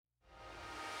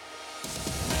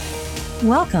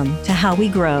Welcome to How We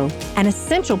Grow, an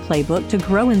essential playbook to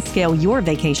grow and scale your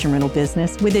vacation rental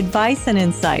business with advice and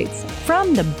insights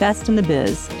from the best in the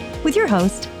biz, with your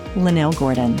host, Linnell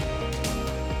Gordon.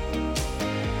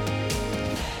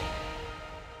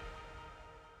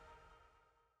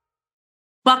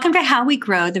 Welcome to How We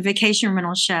Grow, the Vacation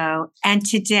Rental Show. And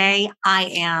today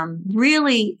I am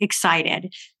really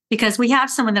excited because we have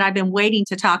someone that I've been waiting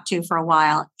to talk to for a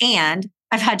while, and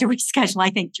I've had to reschedule, I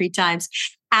think, 3 times.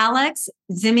 Alex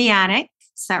Zemianek,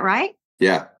 is that right?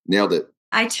 Yeah, nailed it.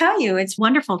 I tell you, it's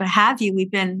wonderful to have you. We've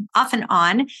been off and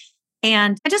on.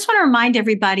 And I just want to remind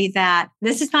everybody that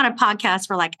this is not a podcast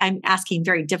where I'm asking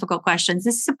very difficult questions.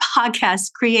 This is a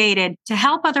podcast created to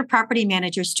help other property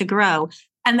managers to grow.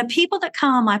 And the people that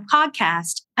come on my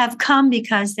podcast have come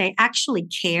because they actually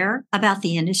care about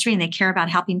the industry and they care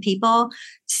about helping people.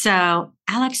 So,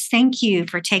 Alex, thank you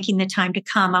for taking the time to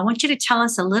come. I want you to tell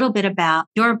us a little bit about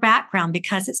your background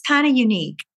because it's kind of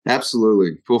unique.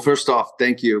 Absolutely. Well, first off,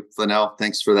 thank you, Linnell.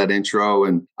 Thanks for that intro.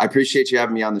 And I appreciate you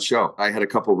having me on the show. I had a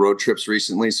couple road trips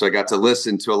recently, so I got to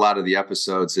listen to a lot of the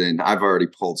episodes, and I've already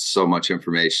pulled so much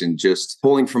information just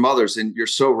pulling from others. And you're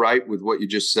so right with what you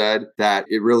just said, that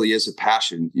it really is a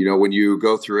passion. You know, when you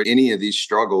go through any of these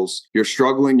struggles, you're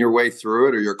struggling your way through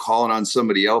it, or you're calling on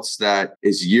somebody else that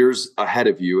is years ahead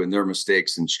of you in their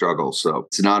mistakes and struggles. So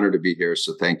it's an honor to be here.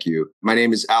 So thank you. My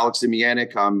name is Alex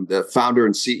Zemianek. I'm the founder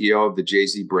and CEO of the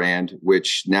Jay-Z brand,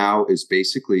 which now is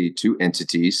basically 2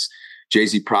 entities.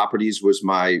 Jay-Z Properties was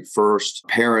my first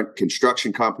parent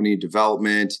construction company,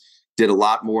 development, did a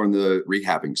lot more on the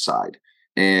rehabbing side.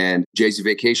 And Jay-Z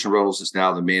Vacation Rentals is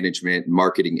now the management and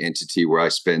marketing entity where I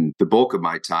spend the bulk of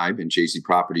my time, and Jay-Z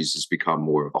Properties has become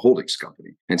more of a holdings company.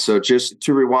 And so just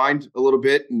to rewind a little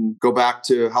bit and go back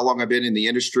to how long I've been in the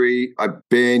industry, I've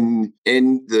been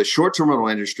in the short-term rental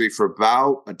industry for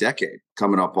about a decade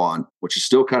coming up on, which is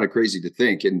still kind of crazy to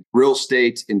think, and real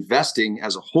estate investing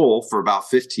as a whole for about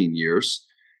 15 years.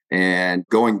 And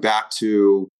going back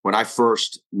to when I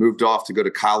first moved off to go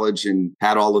to college and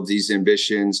had all of these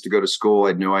ambitions to go to school, I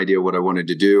had no idea what I wanted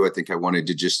to do. I think I wanted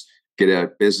to just get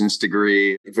a business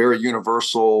degree, a very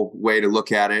universal way to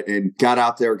look at it, and got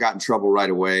out there, got in trouble right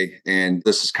away. And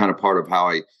this is kind of part of how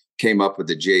I came up with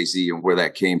the Jay-Z and where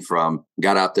that came from.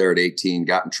 Got out there at 18,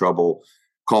 got in trouble.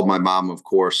 Called my mom, of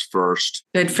course, first.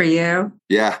 Good for you.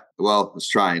 Yeah, well, I was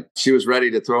trying. She was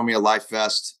ready to throw me a life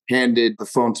vest, handed the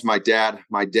phone to my dad.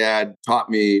 My dad taught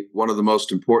me one of the most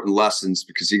important lessons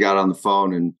because he got on the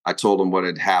phone and I told him what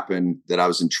had happened, that I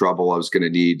was in trouble. I was going to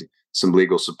need some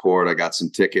legal support. I got some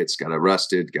tickets, got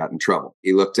arrested, got in trouble.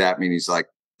 He looked at me and he's like,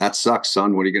 "That sucks,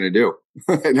 son. What are you going to do?"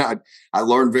 And I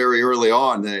learned very early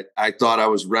on that I thought I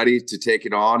was ready to take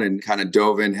it on and kind of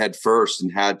dove in head first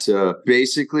and had to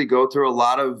basically go through a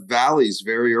lot of valleys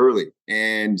very early.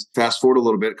 And fast forward a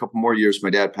little bit, a couple more years, my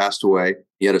dad passed away.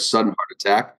 He had a sudden heart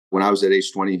attack. When I was at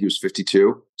age 20, he was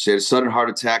 52. So he had a sudden heart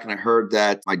attack. And I heard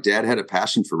that my dad had a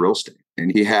passion for real estate.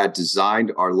 And he had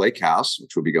designed our lake house,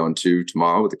 which we'll be going to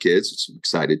tomorrow with the kids, which I'm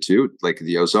excited to, Lake of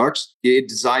the Ozarks. He had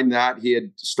designed that. He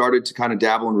had started to kind of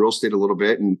dabble in real estate a little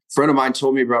bit. And a friend of mine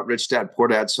told me about Rich Dad, Poor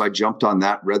Dad. So I jumped on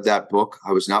that, read that book.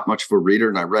 I was not much of a reader,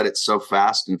 and I read it so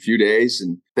fast in a few days.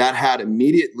 And that had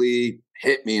immediately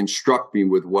hit me and struck me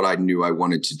with what I knew I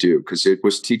wanted to do, because it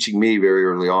was teaching me very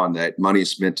early on that money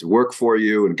is meant to work for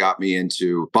you, and got me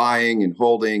into buying and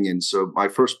holding. And so my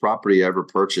first property I ever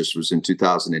purchased was in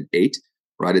 2008.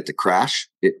 Right at the crash.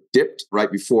 It dipped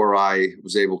right before I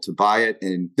was able to buy it,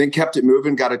 and then kept it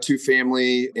moving, got a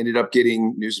 2-family, ended up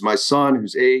getting news of my son,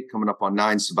 who's 8, coming up on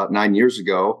 9, so about 9 years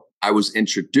ago. I was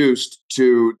introduced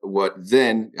to what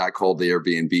then I called the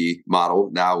Airbnb model.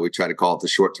 Now we try to call it the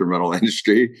short-term rental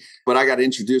industry. But I got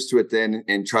introduced to it then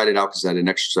and tried it out because I had an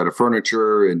extra set of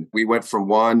furniture. And we went from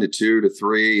 1 to 2 to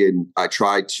 3. And I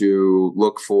tried to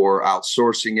look for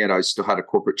outsourcing it. I still had a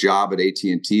corporate job at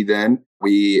AT&T then.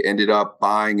 We ended up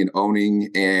buying and owning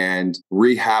and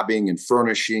rehabbing and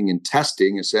furnishing and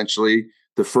testing essentially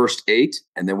the first 8.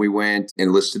 And then we went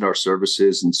and listed our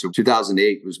services. And so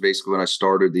 2008 was basically when I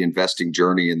started the investing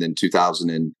journey. And then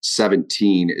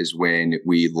 2017 is when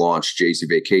we launched Jay-Z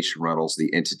Vacation Rentals,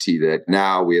 the entity that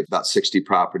now we have about 60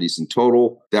 properties in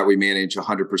total that we manage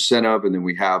 100% of. And then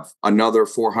we have another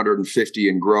 450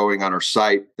 and growing on our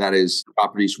site. That is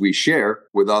properties we share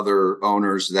with other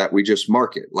owners that we just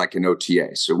market like an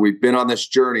OTA. So we've been on this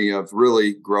journey of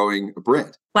really growing a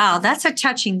brand. Wow, that's a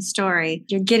touching story.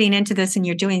 You're getting into this and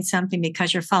you're doing something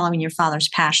because you're following your father's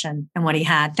passion and what he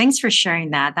had. Thanks for sharing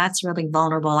that. That's really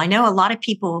vulnerable. I know a lot of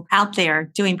people out there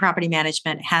doing property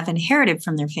management have inherited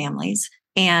from their families,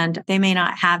 and they may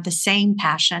not have the same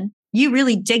passion you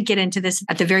really did get into this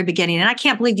at the very beginning. And I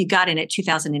can't believe you got in at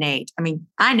 2008. I mean,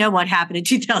 I know what happened in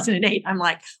 2008. I'm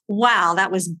like, wow,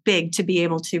 that was big to be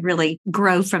able to really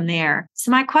grow from there.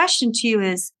 So my question to you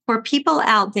is, for people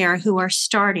out there who are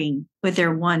starting with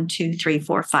their 1, 2, 3,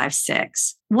 4, 5,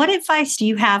 6, what advice do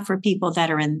you have for people that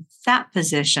are in that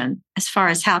position as far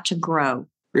as how to grow?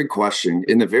 Great question.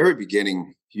 In the very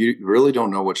beginning, you really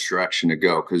don't know which direction to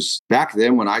go, because back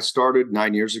then when I started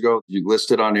 9 years ago, you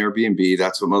listed on Airbnb.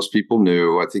 That's what most people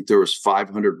knew. I think there was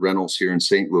 500 rentals here in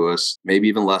St. Louis, maybe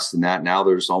even less than that. Now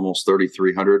there's almost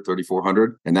 3,300,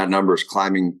 3,400, and that number is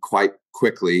climbing quite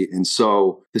quickly. And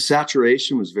so the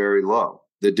saturation was very low.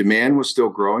 The demand was still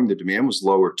growing. The demand was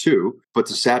lower too, but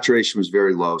the saturation was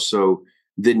very low. So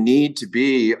the need to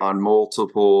be on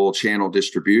multiple channel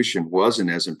distribution wasn't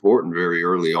as important very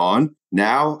early on.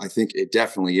 Now, I think it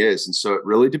definitely is. And so it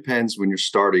really depends when you're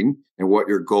starting and what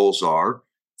your goals are.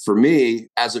 For me,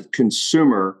 as a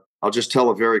consumer, I'll just tell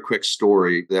a very quick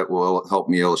story that will help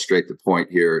me illustrate the point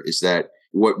here, is that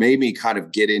what made me kind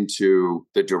of get into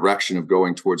the direction of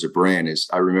going towards a brand is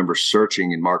I remember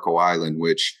searching in Marco Island,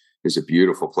 which is a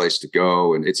beautiful place to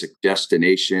go, and it's a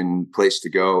destination place to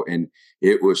go. And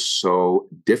it was so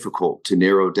difficult to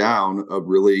narrow down a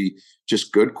really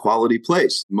just good quality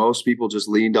place. Most people just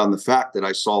leaned on the fact that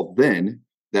I saw then.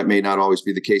 That may not always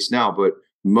be the case now, but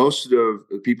most of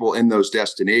the people in those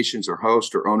destinations or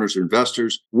hosts or owners or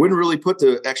investors wouldn't really put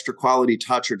the extra quality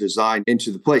touch or design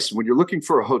into the place. And when you're looking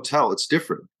for a hotel, it's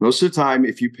different. Most of the time,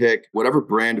 if you pick whatever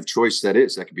brand of choice that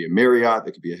is, that could be a Marriott,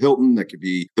 that could be a Hilton, that could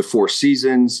be the Four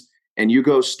Seasons, and you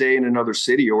go stay in another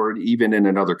city or even in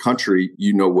another country,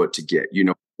 you know what to get, you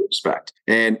know what to expect.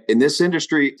 And in this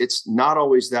industry, it's not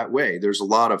always that way. There's a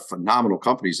lot of phenomenal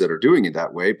companies that are doing it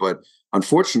that way, but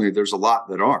unfortunately, there's a lot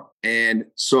that aren't. And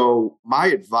so my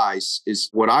advice is,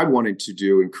 what I wanted to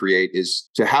do and create is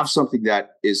to have something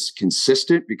that is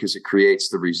consistent, because it creates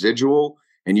the residual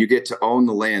and you get to own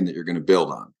the land that you're going to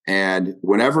build on. And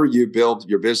whenever you build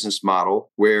your business model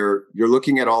where you're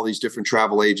looking at all these different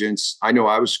travel agents, I know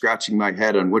I was scratching my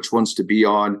head on which ones to be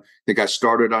on. I think I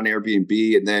started on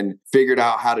Airbnb and then figured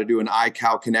out how to do an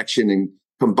iCal connection and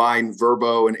combine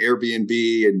Vrbo and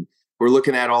Airbnb. And we're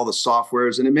looking at all the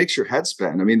softwares and it makes your head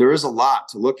spin. I mean, there is a lot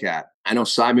to look at. I know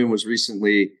Simon was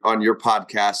recently on your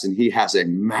podcast and he has a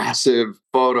massive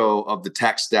photo of the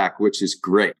tech stack, which is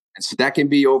great. And so that can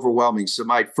be overwhelming. So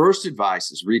my first advice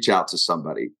is reach out to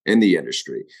somebody in the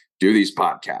industry. Do these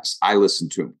podcasts. I listen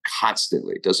to them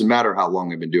constantly. It doesn't matter how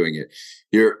long I've been doing it.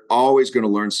 You're always going to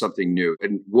learn something new.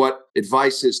 And what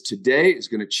advice is today is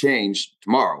going to change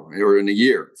tomorrow or in a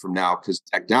year from now because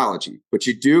technology. But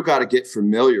you do got to get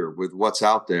familiar with what's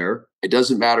out there. It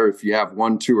doesn't matter if you have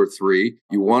 1, 2, or 3.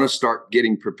 You want to start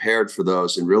getting prepared for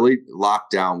those and really lock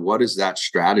down what is that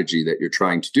strategy that you're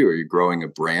trying to do. Are you growing a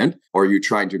brand, or are you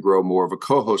trying to grow more of a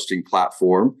co-hosting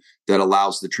platform that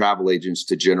allows the travel agents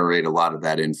to generate a lot of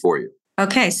that in for you?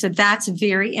 Okay, so that's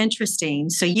very interesting.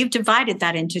 So you've divided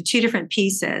that into 2 different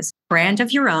pieces, brand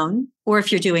of your own, or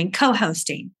if you're doing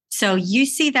co-hosting. So you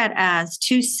see that as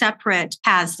 2 separate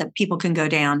paths that people can go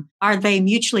down. Are they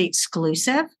mutually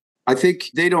exclusive? I think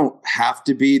they don't have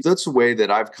to be. That's a way that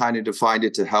I've kind of defined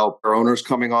it to help our owners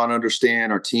coming on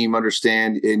understand, our team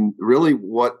understand. And really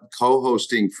what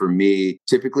co-hosting for me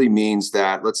typically means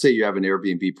that, let's say you have an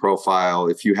Airbnb profile.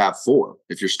 If you have 4,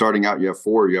 if you're starting out, you have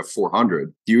 4, you have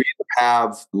 400. You either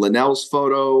have Linnell's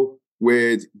photo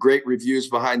with great reviews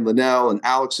behind Linnell and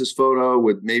Alex's photo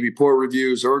with maybe poor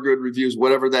reviews or good reviews,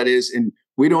 whatever that is. And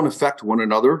we don't affect one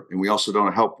another, and we also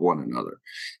don't help one another.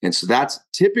 And so that's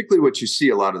typically what you see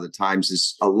a lot of the times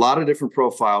is a lot of different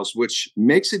profiles, which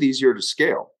makes it easier to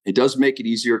scale. It does make it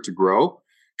easier to grow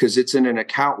because it's in an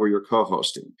account where you're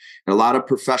co-hosting. And a lot of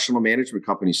professional management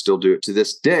companies still do it to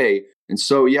this day. And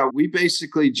so, yeah, we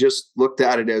basically just looked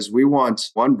at it as we want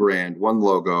one brand, one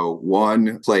logo,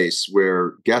 one place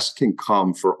where guests can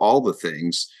come for all the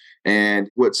things. And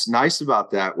what's nice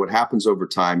about that, what happens over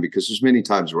time, because there's many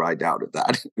times where I doubted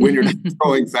that when you're not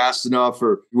growing fast enough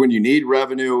or when you need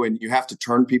revenue and you have to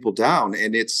turn people down.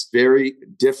 And it's very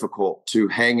difficult to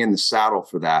hang in the saddle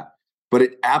for that. But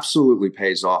it absolutely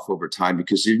pays off over time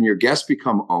because when your guests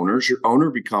become owners, your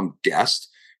owner become guest.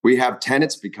 We have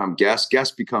tenants become guests,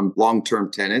 guests become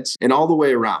long-term tenants, and all the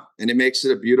way around. And it makes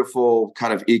it a beautiful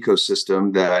kind of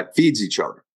ecosystem that feeds each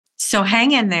other. So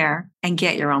hang in there and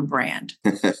get your own brand.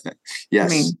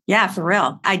 Yes. I mean, yeah, for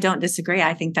real. I don't disagree.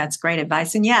 I think that's great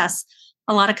advice. And yes,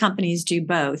 a lot of companies do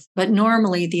both, but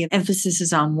normally the emphasis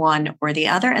is on one or the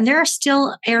other. And there are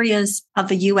still areas of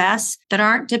the US that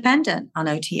aren't dependent on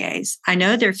OTAs. I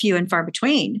know they're few and far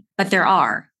between, but there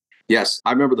are. Yes.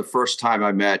 I remember the first time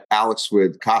I met Alex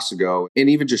with Casago, and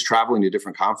even just traveling to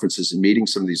different conferences and meeting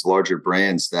some of these larger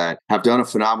brands that have done a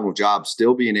phenomenal job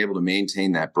still being able to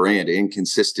maintain that brand and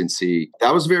consistency.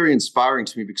 That was very inspiring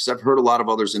to me because I've heard a lot of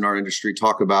others in our industry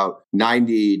talk about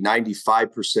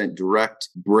 95% direct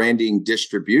branding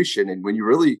distribution. And when you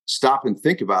really stop and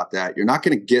think about that, you're not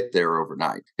going to get there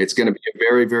overnight. It's going to be a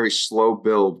very, very slow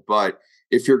build. But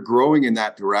if you're growing in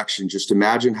that direction, just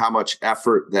imagine how much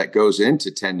effort that goes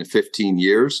into 10 to 15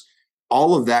 years.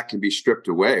 All of that can be stripped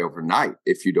away overnight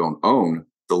if you don't own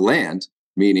the land,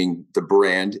 meaning the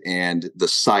brand and the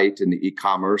site and the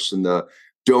e-commerce and the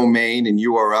domain and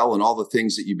URL and all the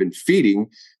things that you've been feeding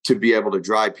to be able to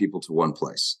drive people to one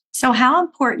place. So how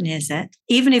important is it,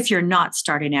 even if you're not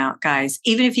starting out, guys,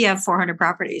 even if you have 400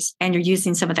 properties and you're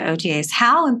using some of the OTAs,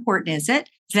 how important is it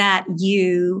that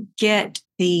you get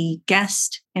the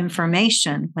guest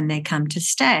information when they come to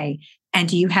stay? And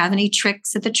do you have any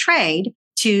tricks of the trade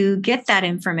to get that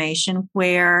information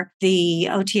where the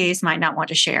OTAs might not want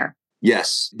to share?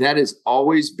 Yes, that has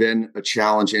always been a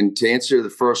challenge. And to answer the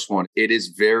first one, it is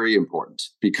very important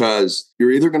because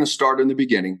you're either going to start in the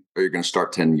beginning or you're going to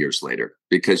start 10 years later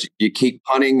because you keep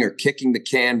punting or kicking the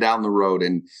can down the road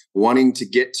and wanting to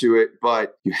get to it.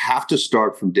 But you have to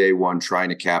start from day one trying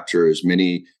to capture as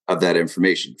many of that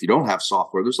information. If you don't have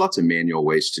software, there's lots of manual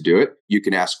ways to do it. You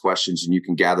can ask questions and you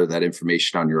can gather that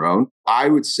information on your own. I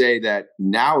would say that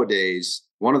nowadays,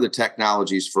 one of the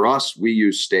technologies for us, we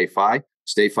use StayFi.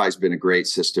 StayFi has been a great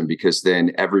system because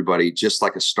then everybody, just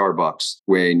like a Starbucks,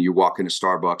 when you walk into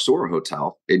Starbucks or a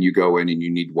hotel and you go in and you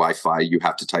need Wi-Fi, you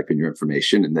have to type in your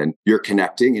information and then you're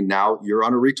connecting and now you're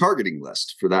on a retargeting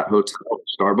list for that hotel,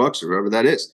 Starbucks, or whoever that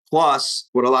is. Plus,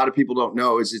 what a lot of people don't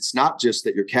know is it's not just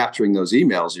that you're capturing those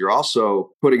emails. You're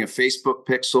also putting a Facebook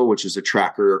pixel, which is a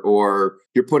tracker, or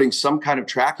you're putting some kind of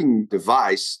tracking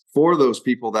device for those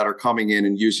people that are coming in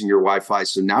and using your Wi-Fi.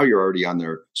 So now you're already on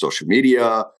their social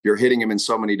media. You're hitting them in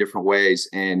so many different ways.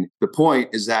 And the point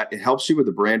is that it helps you with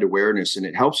the brand awareness and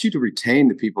it helps you to retain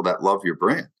the people that love your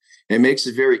brand. It makes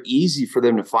it very easy for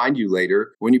them to find you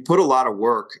later. When you put a lot of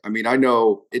work, I mean, I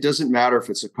know it doesn't matter if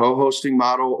it's a co-hosting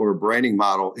model or a branding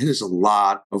model, it is a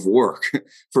lot of work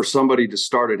for somebody to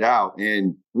start it out.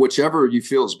 And whichever you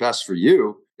feel is best for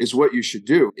you is what you should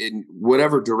do in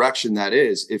whatever direction that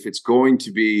is. If it's going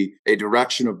to be a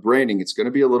direction of branding, it's going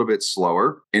to be a little bit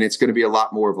slower and it's going to be a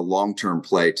lot more of a long-term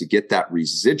play to get that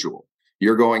residual.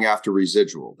 You're going after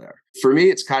residual there. For me,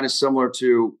 it's kind of similar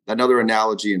to another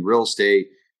analogy in real estate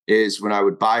is when I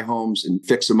would buy homes and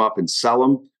fix them up and sell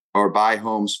them, or buy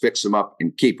homes, fix them up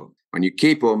and keep them. When you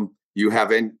keep them, you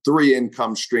have three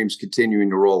income streams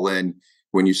continuing to roll in.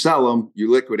 When you sell them, you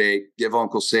liquidate, give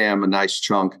Uncle Sam a nice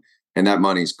chunk, and that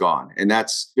money's gone. And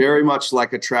that's very much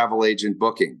like a travel agent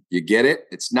booking. You get it,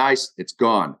 it's nice, it's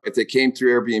gone. If they came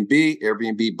through Airbnb,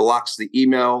 Airbnb blocks the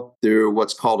email through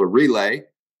what's called a relay.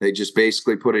 They just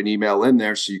basically put an email in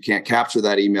there so you can't capture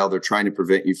that email. They're trying to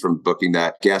prevent you from booking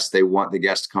that guest. They want the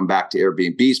guest to come back to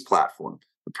Airbnb's platform.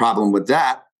 The problem with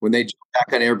that, when they jump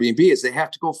back on Airbnb, is they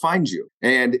have to go find you.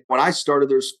 And when I started,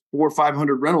 there's 400 or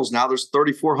 500 rentals. Now there's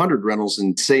 3,400 rentals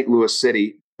in St. Louis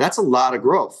City. That's a lot of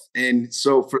growth. And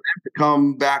so for them to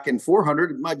come back in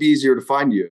 400, it might be easier to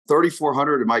find you.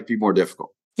 3,400, it might be more difficult.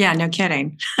 Yeah, no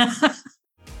kidding.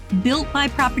 Built by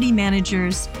property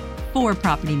managers for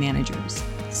property managers.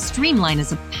 Streamline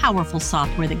is a powerful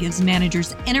software that gives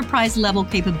managers enterprise-level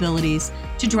capabilities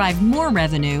to drive more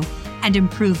revenue and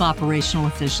improve operational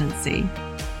efficiency.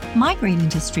 Migrating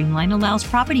to Streamline allows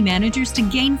property managers to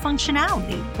gain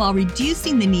functionality while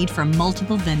reducing the need for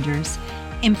multiple vendors,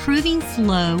 improving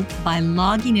flow by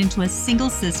logging into a single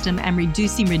system and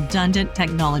reducing redundant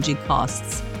technology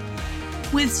costs.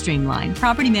 With Streamline,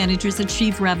 property managers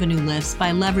achieve revenue lifts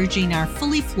by leveraging our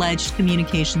fully fledged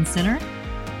communication center,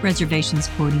 reservations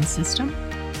quoting system,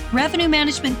 revenue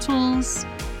management tools,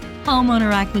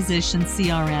 homeowner acquisition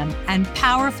CRM, and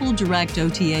powerful direct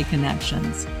OTA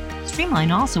connections. Streamline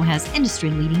also has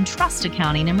industry-leading trust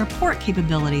accounting and report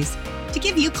capabilities to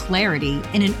give you clarity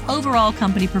in an overall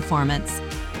company performance.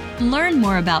 Learn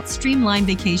more about Streamline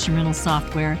Vacation Rental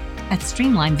Software at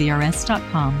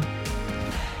streamlinevrs.com.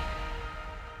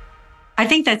 I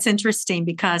think that's interesting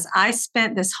because I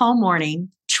spent this whole morning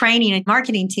training a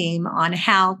marketing team on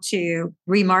how to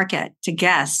remarket to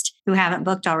guests who haven't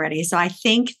booked already. So I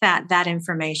think that that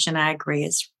information, I agree,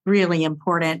 is really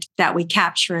important that we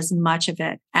capture as much of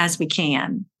it as we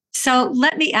can. So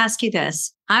let me ask you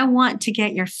this. I want to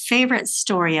get your favorite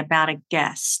story about a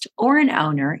guest or an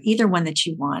owner, either one that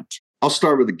you want, I'll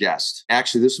start with the guest.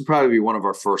 Actually, this would probably be one of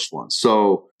our first ones.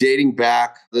 So dating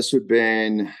back, this would have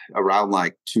been around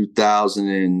like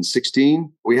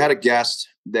 2016. We had a guest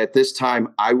that this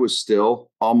time I was still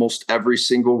almost every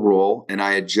single role. And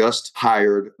I had just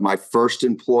hired my first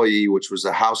employee, which was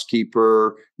a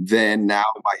housekeeper, then now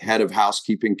my head of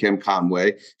housekeeping, Kim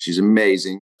Conway. She's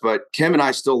amazing. But Kim and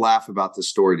I still laugh about this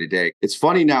story today. It's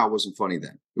funny now, it wasn't funny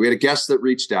then. We had a guest that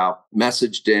reached out,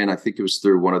 messaged in, I think it was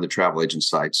through one of the travel agent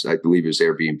sites, I believe it was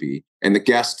Airbnb. And the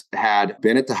guest had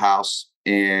been at the house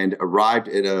and arrived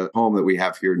at a home that we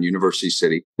have here in University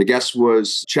City. The guest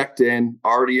was checked in,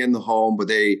 already in the home, but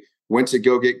they went to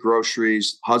go get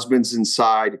groceries. Husband's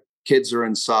inside, kids are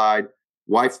inside.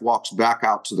 Wife walks back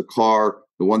out to the car.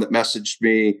 The one that messaged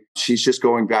me, she's just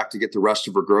going back to get the rest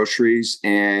of her groceries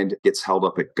and gets held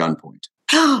up at gunpoint.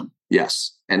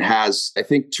 Yes. And has, I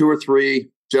think, 2 or 3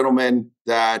 gentlemen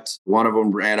that one of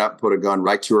them ran up, put a gun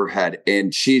right to her head.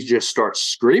 And she just starts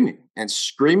screaming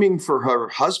for her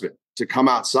husband to come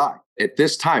outside. At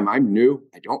this time, I'm new.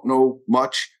 I don't know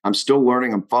much. I'm still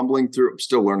learning. I'm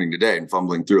still learning today and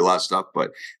fumbling through a lot of stuff.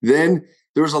 But then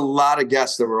there was a lot of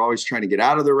guests that were always trying to get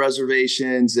out of their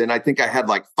reservations. And I think I had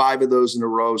like 5 of those in a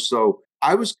row. So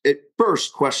I was at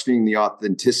first questioning the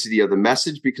authenticity of the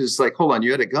message because it's like, hold on,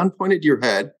 you had a gun pointed to your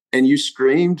head and you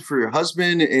screamed for your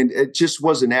husband and it just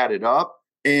wasn't added up.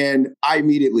 And I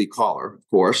immediately call her, of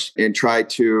course, and try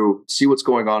to see what's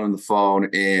going on the phone.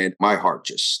 And my heart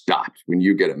just stopped when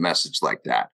you get a message like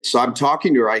that. So I'm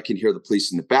talking to her. I can hear the police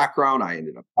in the background. I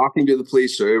ended up talking to the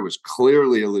police. So it was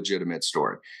clearly a legitimate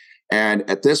story. And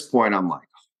at this point, I'm like,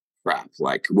 crap,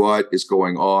 like what is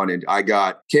going on? And I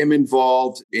got Kim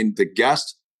involved in the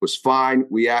guest was fine.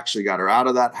 We actually got her out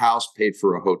of that house, paid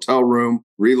for a hotel room,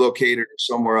 relocated her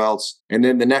somewhere else. And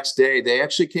then the next day, they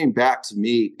actually came back to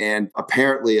meet. And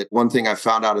apparently, one thing I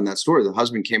found out in that story, the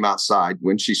husband came outside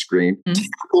when she screamed,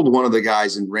 tackled one of the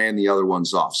guys and ran the other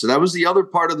ones off. So that was the other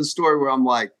part of the story where I'm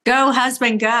like, go,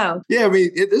 husband, go. Yeah, I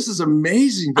mean, this is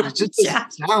amazing, but it just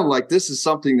doesn't sound like this is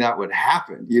something that would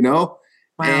happen, you know?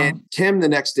 Wow. And Kim the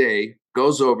next day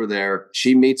goes over there.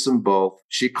 She meets them both.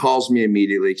 She calls me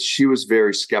immediately. She was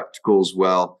very skeptical as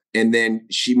well. And then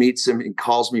she meets him and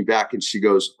calls me back and she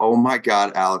goes, oh my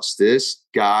God, Alex, this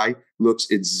guy looks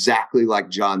exactly like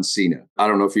John Cena. I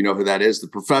don't know if you know who that is, the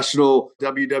professional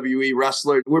WWE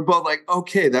wrestler. We're both like,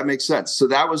 okay, that makes sense. So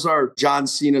that was our John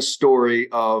Cena story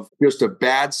of just a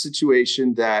bad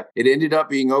situation that it ended up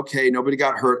being okay. Nobody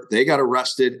got hurt. They got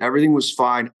arrested. Everything was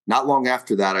fine. Not long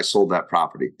after that, I sold that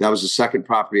property. That was the second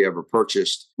property I ever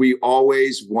purchased. We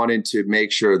always wanted to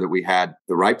make sure that we had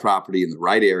the right property in the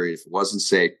right area. If it wasn't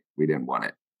safe, we didn't want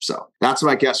it. So that's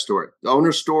my guest story. The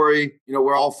owner story, you know,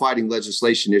 we're all fighting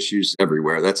legislation issues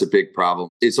everywhere. That's a big problem.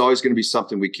 It's always going to be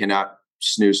something we cannot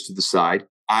snooze to the side.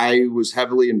 I was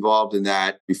heavily involved in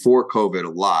that before COVID a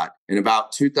lot. In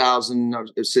about 2000, I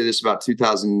would say this about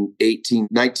 2018,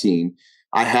 19,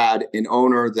 I had an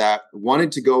owner that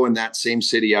wanted to go in that same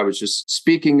city I was just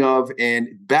speaking of. And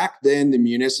back then, the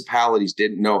municipalities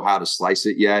didn't know how to slice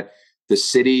it yet. The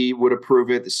city would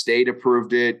approve it. The state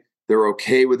approved it. They're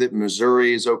okay with it.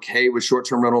 Missouri is okay with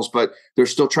short-term rentals, but they're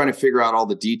still trying to figure out all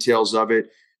the details of it.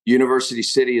 University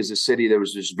City is a city that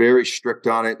was just very strict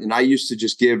on it. And I used to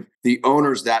just give the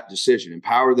owners that decision,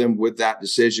 empower them with that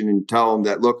decision and tell them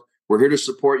that, look, we're here to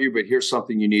support you, but here's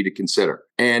something you need to consider.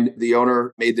 And the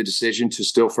owner made the decision to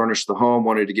still furnish the home,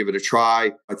 wanted to give it a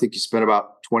try. I think he spent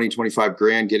about 20, 25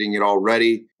 grand getting it all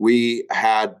ready. We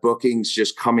had bookings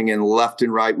just coming in left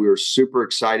and right. We were super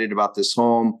excited about this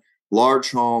home.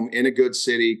 Large home in a good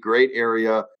city, great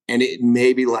area. And it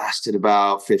maybe lasted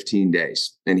about 15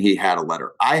 days. And he had a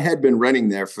letter. I had been renting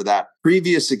there for that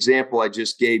previous example I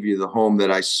just gave you, the home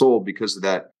that I sold because of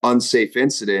that unsafe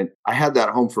incident. I had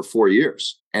that home for 4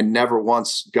 years and never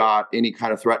once got any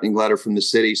kind of threatening letter from the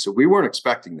city. So we weren't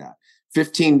expecting that.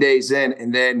 15 days in,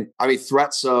 and then,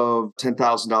 threats of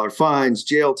 $10,000 fines,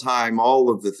 jail time, all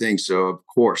of the things. So, of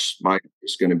course, Mike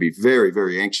is going to be very,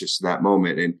 very anxious in that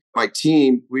moment. And my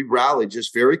team, we rallied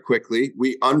just very quickly.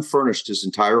 We unfurnished his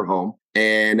entire home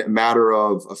in a matter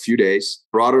of a few days,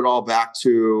 brought it all back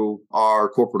to our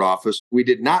corporate office. We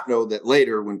did not know that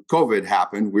later when COVID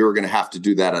happened, we were going to have to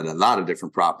do that at a lot of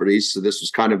different properties. So this was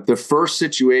kind of the first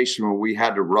situation where we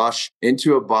had to rush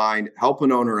into a bind, help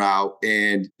an owner out.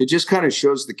 And it just kind of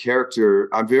shows the character.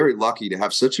 I'm very lucky to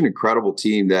have such an incredible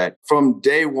team that from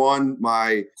day one,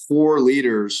 my core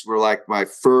leaders were like my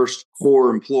first core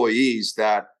employees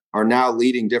that are now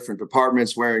leading different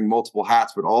departments, wearing multiple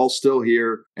hats, but all still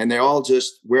here. And they all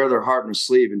just wear their heart on their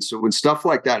sleeve. And so when stuff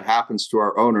like that happens to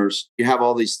our owners, you have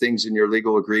all these things in your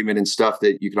legal agreement and stuff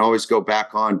that you can always go back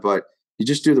on. But You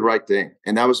just do the right thing.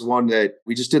 And that was one that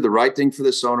we just did the right thing for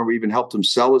this owner. We even helped him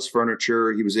sell his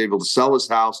furniture. He was able to sell his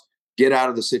house, get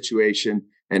out of the situation,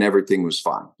 and everything was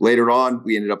fine. Later on,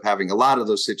 we ended up having a lot of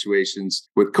those situations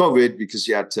with COVID because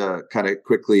you had to kind of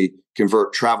quickly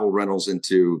convert travel rentals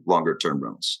into longer term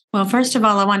rentals. Well, first of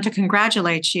all, I want to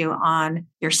congratulate you on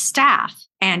your staff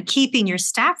and keeping your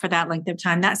staff for that length of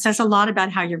time. That says a lot about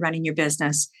how you're running your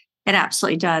business. It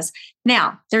absolutely does.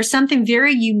 Now, there's something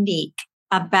very unique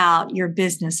about your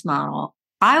business model.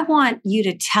 I want you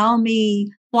to tell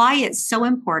me why it's so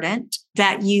important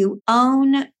that you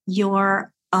own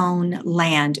your own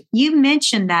land. You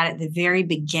mentioned that at the very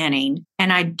beginning,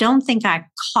 and I don't think I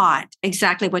caught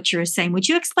exactly what you were saying. Would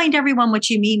you explain to everyone what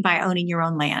you mean by owning your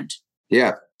own land?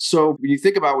 Yeah. So when you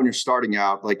think about when you're starting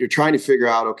out, like you're trying to figure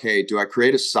out, okay, do I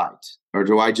create a site or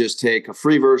do I just take a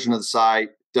free version of the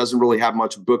site? Doesn't really have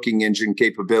much booking engine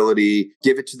capability,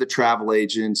 give it to the travel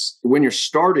agents. When you're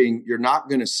starting, you're not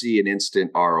going to see an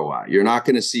instant ROI. You're not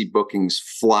going to see bookings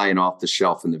flying off the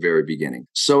shelf in the very beginning.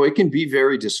 So it can be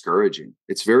very discouraging.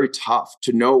 It's very tough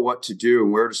to know what to do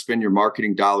and where to spend your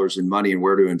marketing dollars and money and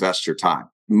where to invest your time.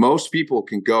 Most people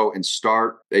can go and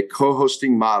start a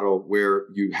co-hosting model where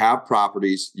you have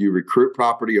properties, you recruit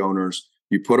property owners,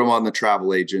 you put them on the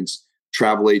travel agents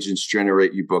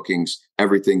generate you bookings,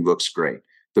 everything looks great.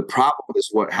 The problem is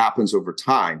what happens over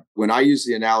time. When I use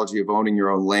the analogy of owning your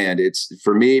own land, it's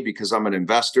for me because I'm an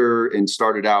investor and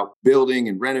started out building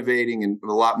and renovating and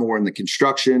a lot more in the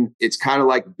construction. It's kind of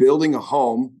like building a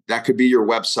home. That could be your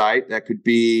website. That could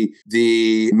be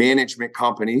the management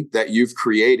company that you've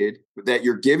created that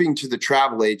you're giving to the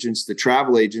travel agents. The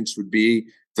travel agents would be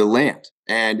the land,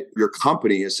 and your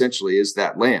company essentially is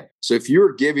that land. So if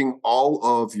you're giving all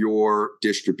of your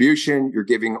distribution, you're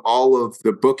giving all of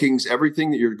the bookings,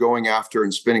 everything that you're going after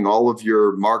and spending all of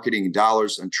your marketing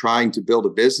dollars and trying to build a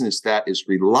business that is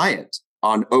reliant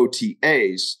on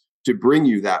OTAs to bring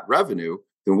you that revenue,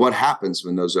 then what happens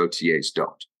when those OTAs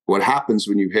don't? What happens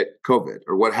when you hit COVID?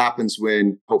 Or what happens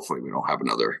when, hopefully we don't have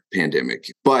another pandemic.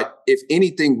 But if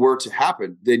anything were to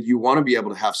happen, then you want to be able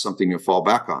to have something to fall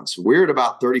back on. So we're at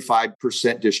about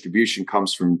 35% distribution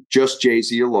comes from just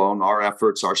Jay-Z alone, our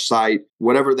efforts, our site,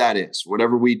 whatever that is,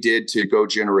 whatever we did to go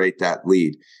generate that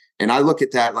lead. And I look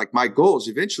at that like my goal is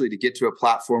eventually to get to a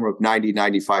platform of 90,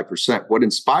 95%. What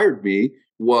inspired me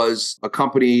was a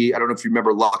company, I don't know if you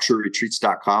remember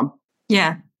luxuryretreats.com.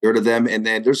 Yeah. Heard of them. And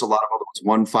then there's a lot of other ones,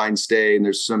 One Fine Stay, and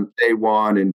there's some Day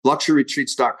One. And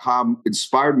luxuryretreats.com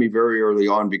inspired me very early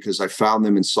on because I found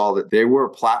them and saw that they were a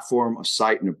platform, a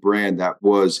site, and a brand that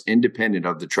was independent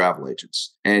of the travel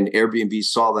agents. And Airbnb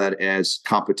saw that as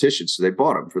competition. So they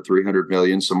bought them for $300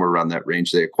 million, somewhere around that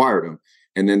range. They acquired them.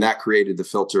 And then that created the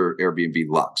filter Airbnb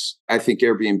Lux. I think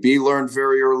Airbnb learned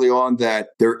very early on that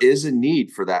there is a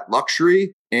need for that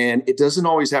luxury. And it doesn't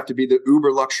always have to be the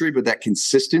uber luxury, but that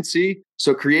consistency.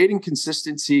 So creating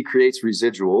consistency creates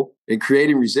residual, and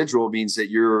creating residual means that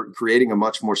you're creating a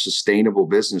much more sustainable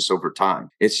business over time.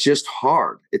 It's just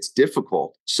hard. It's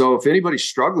difficult. So if anybody's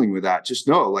struggling with that, just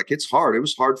know like it's hard. It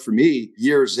was hard for me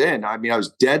years in. I mean, I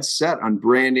was dead set on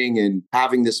branding and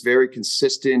having this very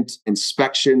consistent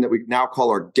inspection that we now call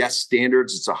our guest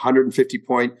standards. It's a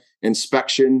 150-point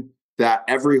inspection that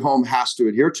every home has to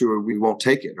adhere to, or we won't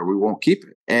take it or we won't keep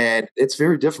it. And it's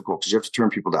very difficult because you have to turn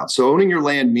people down. So owning your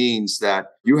land means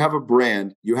that you have a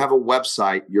brand, you have a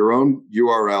website, your own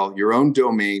URL, your own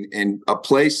domain, and a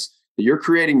place that you're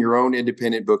creating your own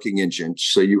independent booking engine.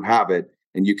 So you have it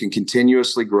and you can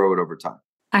continuously grow it over time.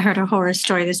 I heard a horror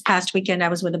story this past weekend. I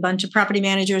was with a bunch of property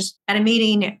managers at a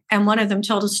meeting, and one of them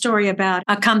told a story about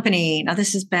a company. Now,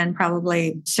 this has been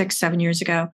probably 6-7 years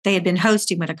ago. They had been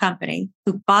hosting with a company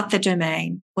who bought the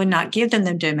domain, would not give them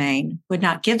the domain, would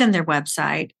not give them their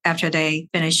website after they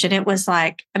finished. And it was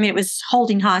like, I mean, it was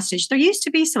holding hostage. There used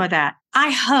to be some of that.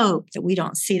 I hope that we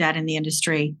don't see that in the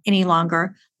industry any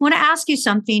longer. I want to ask you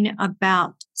something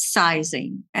about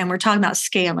sizing, and we're talking about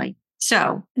scaling.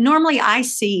 So normally I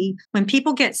see when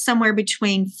people get somewhere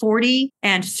between 40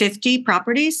 and 50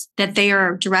 properties that they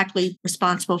are directly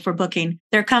responsible for booking,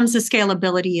 there comes a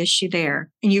scalability issue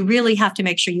there. And you really have to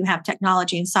make sure you have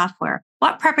technology and software.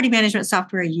 What property management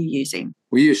software are you using?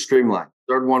 We use Streamline.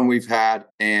 Third one we've had,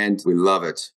 and we love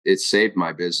it. It saved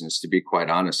my business, to be quite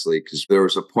honestly, because there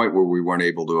was a point where we weren't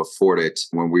able to afford it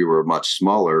when we were much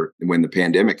smaller, when the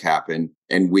pandemic happened,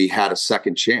 and we had a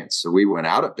second chance. So we went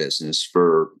out of business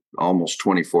for almost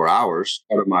 24 hours.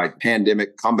 Part of my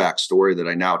pandemic comeback story that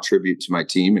I now attribute to my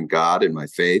team and God and my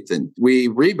faith. And we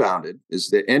rebounded is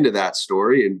the end of that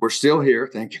story. And we're still here,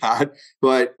 thank God.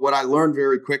 But what I learned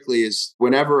very quickly is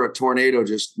whenever a tornado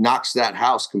just knocks that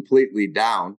house completely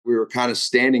down, we were kind of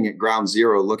standing at ground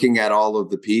zero, looking at all of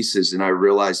the pieces. And I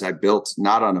realized I built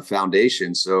not on a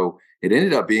foundation. So it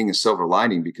ended up being a silver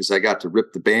lining because I got to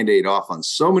rip the Band-Aid off on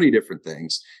so many different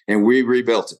things, and we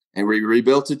rebuilt it. And we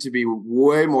rebuilt it to be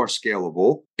way more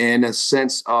scalable in a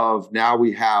sense of now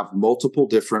we have multiple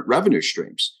different revenue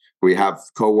streams. We have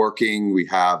co-working, we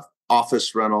have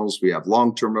office rentals, we have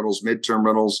long-term rentals, mid-term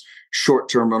rentals,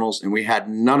 short-term rentals, and we had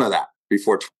none of that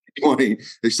before 2020,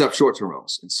 except short-term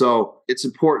rentals. And so it's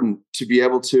important to be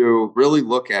able to really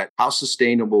look at how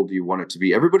sustainable do you want it to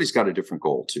be. Everybody's got a different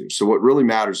goal too. So what really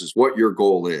matters is what your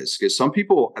goal is, because some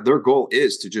people, their goal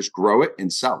is to just grow it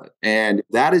and sell it. And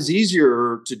that is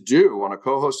easier to do on a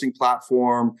co-hosting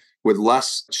platform with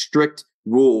less strict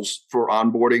rules for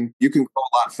onboarding. You can grow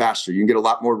a lot faster. You can get a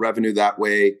lot more revenue that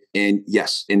way. And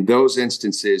yes, in those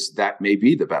instances, that may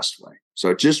be the best way. So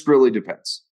it just really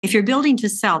depends. If you're building to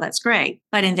sell, that's great.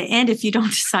 But in the end, if you don't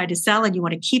decide to sell and you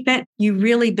want to keep it, you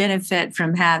really benefit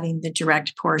from having the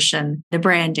direct portion, the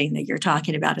branding that you're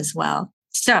talking about as well.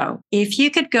 So if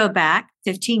you could go back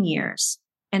 15 years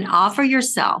and offer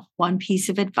yourself one piece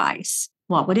of advice,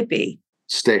 what would it be?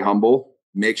 Stay humble.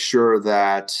 Make sure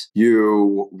that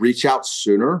you reach out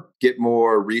sooner, get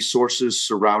more resources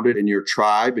surrounded in your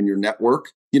tribe and your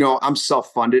network. You know, I'm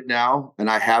self-funded now, and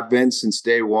I have been since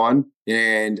day one.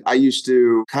 And I used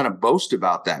to kind of boast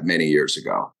about that many years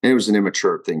ago. And it was an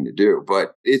immature thing to do,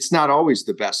 but it's not always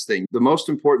the best thing. The most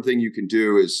important thing you can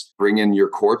do is bring in your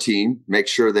core team, make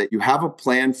sure that you have a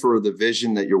plan for the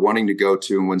vision that you're wanting to go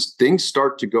to. And when things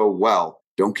start to go well,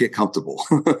 don't get comfortable.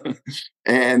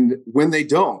 And when they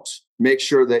don't, make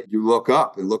sure that you look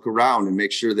up and look around and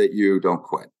make sure that you don't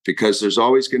quit, because there's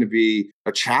always going to be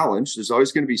a challenge. There's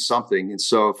always going to be something. And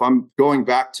so if I'm going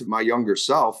back to my younger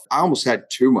self, I almost had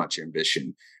too much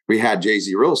ambition. We had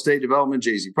Jay-Z real estate development,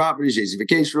 Jay-Z properties, Jay-Z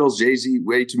vacation rentals, Jay-Z,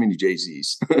 way too many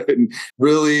Jay-Z's. And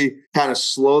really kind of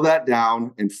slow that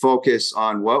down and focus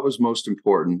on what was most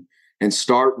important and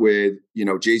start with,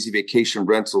 Jay-Z vacation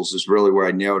rentals is really where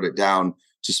I narrowed it down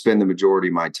to spend the majority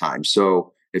of my time.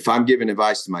 So if I'm giving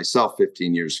advice to myself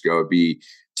 15 years ago, it'd be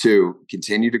to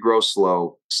continue to grow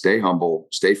slow, stay humble,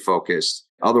 stay focused.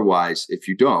 Otherwise, if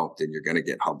you don't, then you're going to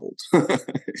get humbled.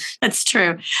 That's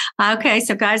true. Okay.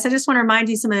 So guys, I just want to remind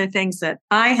you some of the things that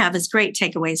I have as great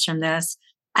takeaways from this.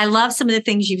 I love some of the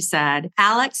things you've said.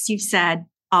 Alex, you've said,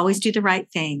 always do the right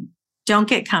thing. Don't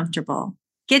get comfortable.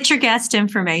 Get your guest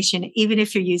information, even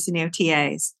if you're using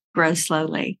OTAs. Grow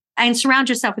slowly. And surround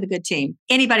yourself with a good team.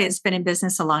 Anybody that's been in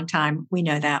business a long time, we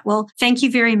know that. Well, thank you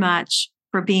very much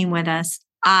for being with us.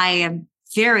 I am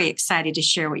very excited to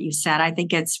share what you said. I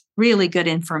think it's really good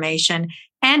information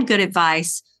and good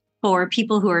advice for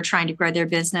people who are trying to grow their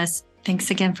business.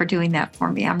 Thanks again for doing that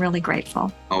for me. I'm really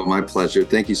grateful. Oh, my pleasure.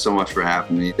 Thank you so much for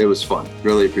having me. It was fun.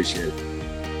 Really appreciate it.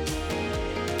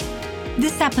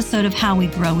 This episode of How We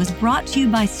Grow was brought to you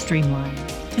by Streamline.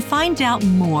 To find out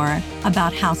more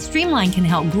about how Streamline can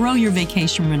help grow your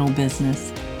vacation rental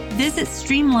business, visit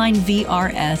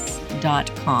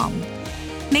streamlinevrs.com.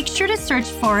 Make sure to search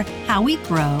for How We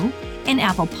Grow in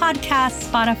Apple Podcasts,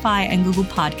 Spotify, and Google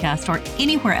Podcasts, or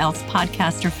anywhere else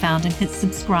podcasts are found, and hit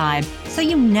subscribe so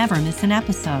you never miss an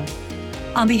episode.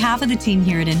 On behalf of the team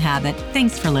here at Inhabit,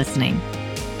 thanks for listening.